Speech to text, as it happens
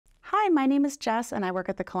Hi, my name is Jess and I work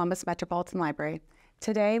at the Columbus Metropolitan Library.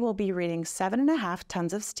 Today we'll be reading 7.5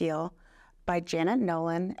 Tons of Steel by Janet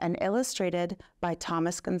Nolan and illustrated by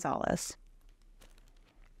Thomas Gonzalez.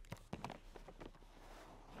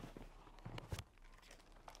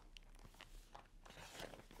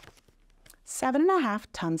 Seven and a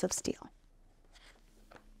half tons of steel.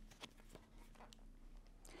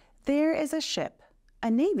 There is a ship, a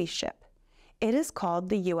Navy ship. It is called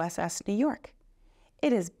the USS New York.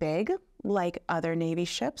 It is big, like other Navy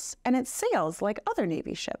ships, and it sails like other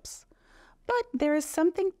Navy ships. But there is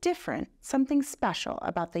something different, something special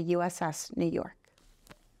about the USS New York.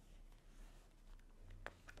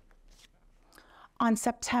 On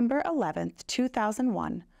September 11th,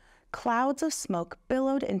 2001, clouds of smoke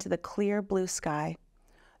billowed into the clear blue sky.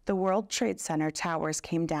 The World Trade Center towers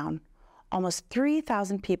came down. Almost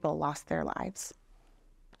 3,000 people lost their lives.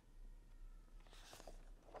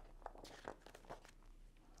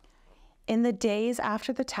 In the days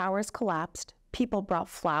after the towers collapsed, people brought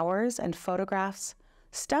flowers and photographs,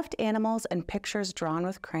 stuffed animals and pictures drawn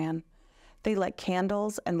with crayon. They lit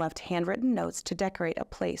candles and left handwritten notes to decorate a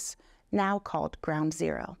place now called Ground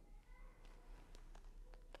Zero.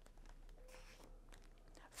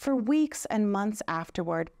 For weeks and months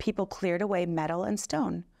afterward, people cleared away metal and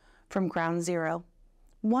stone from Ground Zero.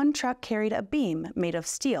 One truck carried a beam made of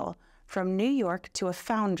steel from New York to a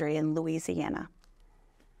foundry in Louisiana.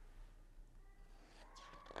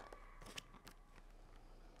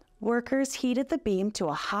 Workers heated the beam to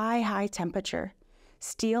a high temperature.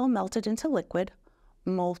 Steel melted into liquid,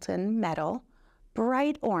 molten metal,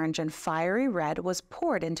 bright orange and fiery red was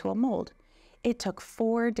poured into a mold. It took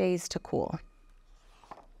 4 days to cool.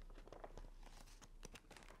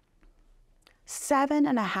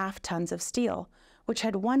 7.5 tons of steel, which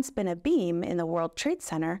had once been a beam in the World Trade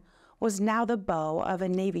Center, was now the bow of a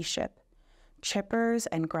Navy ship. Chippers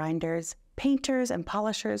and grinders, painters and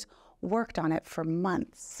polishers worked on it for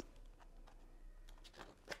months.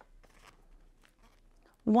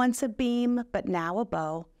 Once a beam, but now a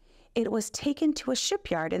bow, it was taken to a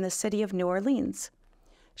shipyard in the city of New Orleans.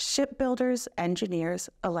 Shipbuilders, engineers,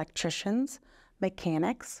 electricians,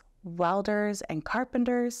 mechanics, welders, and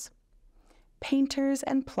carpenters, painters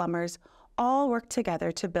and plumbers all worked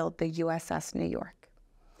together to build the USS New York.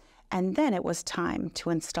 And then it was time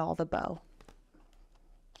to install the bow.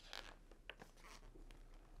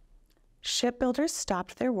 Shipbuilders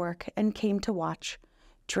stopped their work and came to watch.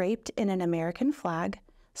 Draped in an American flag,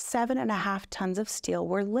 7.5 tons of steel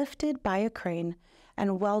were lifted by a crane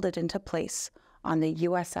and welded into place on the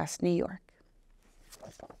USS New York.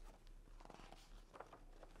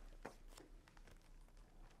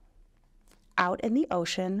 Out in the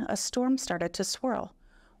ocean, a storm started to swirl.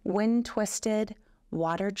 Wind twisted,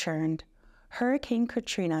 water churned. Hurricane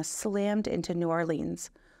Katrina slammed into New Orleans.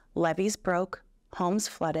 Levees broke, homes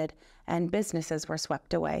flooded, and businesses were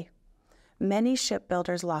swept away. Many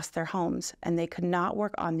shipbuilders lost their homes, and they could not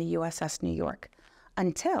work on the USS New York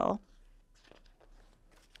until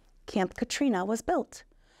Camp Katrina was built.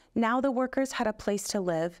 Now the workers had a place to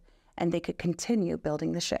live, and they could continue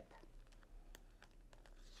building the ship.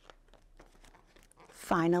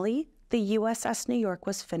 Finally, the USS New York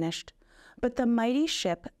was finished, but the mighty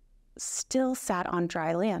ship still sat on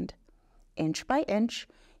dry land. Inch by inch,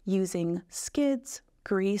 using skids,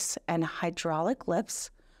 grease, and hydraulic lifts,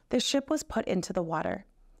 the ship was put into the water.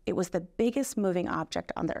 It was the biggest moving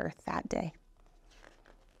object on the earth that day.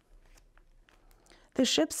 The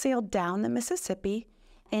ship sailed down the Mississippi,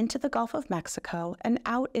 into the Gulf of Mexico, and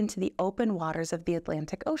out into the open waters of the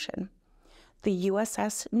Atlantic Ocean. The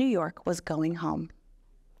USS New York was going home.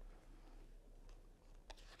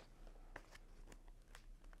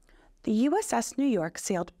 The USS New York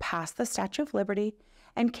sailed past the Statue of Liberty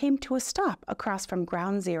and came to a stop across from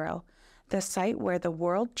Ground Zero, the site where the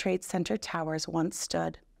World Trade Center towers once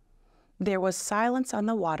stood. There was silence on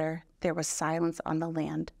the water, there was silence on the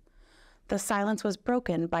land. The silence was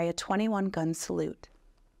broken by a 21-gun salute.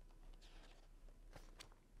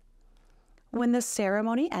 When the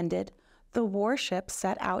ceremony ended, the warship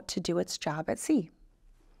set out to do its job at sea.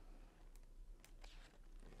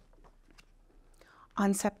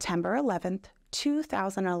 On September 11th,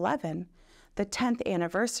 2011, the 10th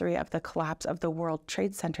anniversary of the collapse of the World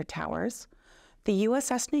Trade Center towers, the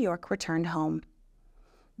USS New York returned home.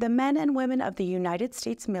 The men and women of the United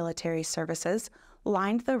States military services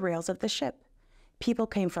lined the rails of the ship. People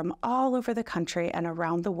came from all over the country and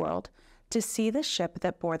around the world to see the ship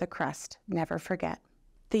that bore the crest, Never Forget.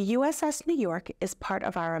 The USS New York is part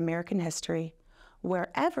of our American history.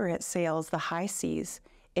 Wherever it sails the high seas,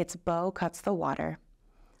 its bow cuts the water.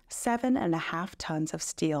 7.5 tons of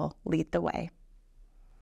steel lead the way.